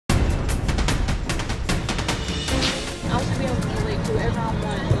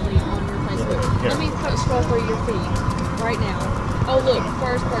Let me scroll through your feed right now. Oh look,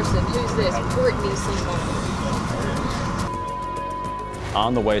 first person. Who's this? Brittany single.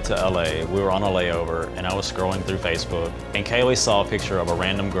 On the way to LA, we were on a layover and I was scrolling through Facebook and Kaylee saw a picture of a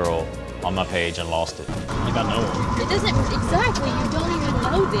random girl on my page and lost it. Like I know her. It doesn't, exactly, you don't even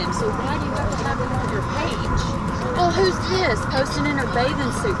know them, so why do you have to have them on your page? Oh, who's this? Posting in her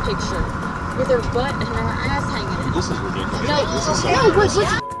bathing suit picture with her butt and her ass hanging. This is ridiculous. No, what's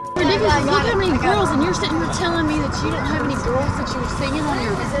ridiculous? Look how many girls, and you're sitting here telling me that you don't have any girls that you're seeing on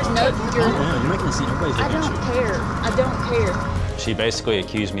your note. You're making it seem everybody's I don't care. I don't care. She basically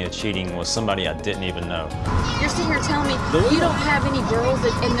accused me of cheating with somebody I didn't even know. You're sitting here telling me you don't have any girls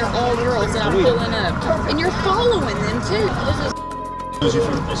and they're all girls that I'm pulling up. And you're following them too. This is,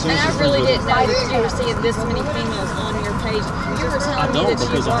 and I really didn't know that you were seeing this many females on your page. You were telling me that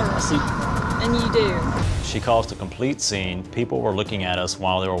you were. And you do. She caused a complete scene. People were looking at us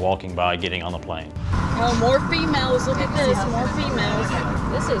while they were walking by getting on the plane. Oh, more females. Look at this. More females.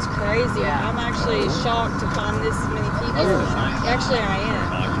 This is crazy. I'm actually shocked to find this many people. Actually, I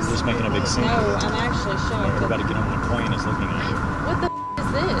am. You're just making a big scene. No, I'm actually shocked. Everybody get on the plane is looking at you. What the is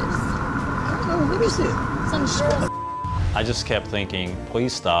this? Oh, what is it? Some girl. I just kept thinking,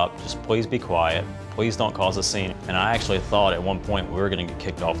 please stop, just please be quiet, please don't cause a scene. And I actually thought at one point we were gonna get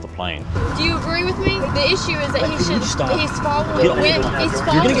kicked off the plane. Do you agree with me? The issue is that he's following women. He's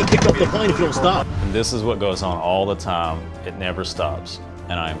following. You're gonna get kicked off the plane if you don't stop. And this is what goes on all the time. It never stops.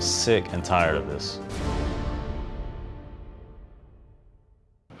 And I am sick and tired of this.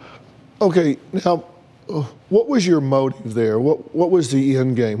 Okay, now, what was your motive there? What was the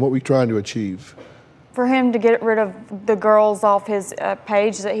end game? What were you trying to achieve? For him to get rid of the girls off his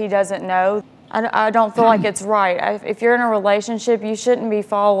page that he doesn't know, I don't feel like it's right. If you're in a relationship, you shouldn't be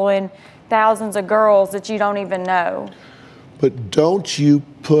following thousands of girls that you don't even know. But don't you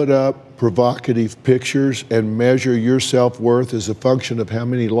put up provocative pictures and measure your self-worth as a function of how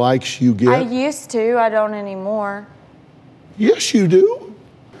many likes you get? I used to, I don't anymore. Yes, you do.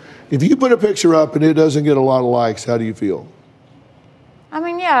 If you put a picture up and it doesn't get a lot of likes, how do you feel? I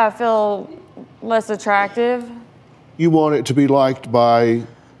mean, yeah, I feel less attractive. You want it to be liked by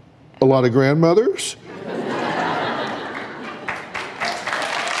a lot of grandmothers? No,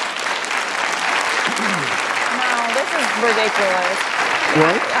 this is ridiculous.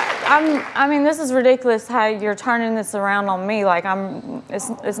 What? I mean, this is ridiculous how you're turning this around on me. Like,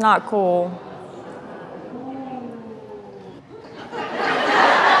 it's not cool.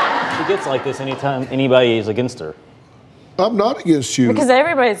 She gets like this anytime anybody is against her. I'm not against you. Because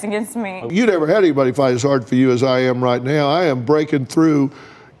everybody's against me. You never had anybody fight as hard for you as I am right now. I am breaking through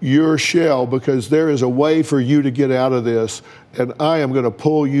your shell because there is a way for you to get out of this, and I am going to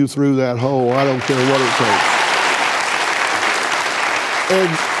pull you through that hole. I don't care what it takes.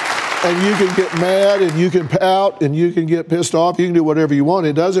 And you can get mad, and you can pout, and you can get pissed off. You can do whatever you want.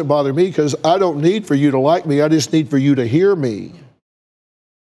 It doesn't bother me because I don't need for you to like me. I just need for you to hear me.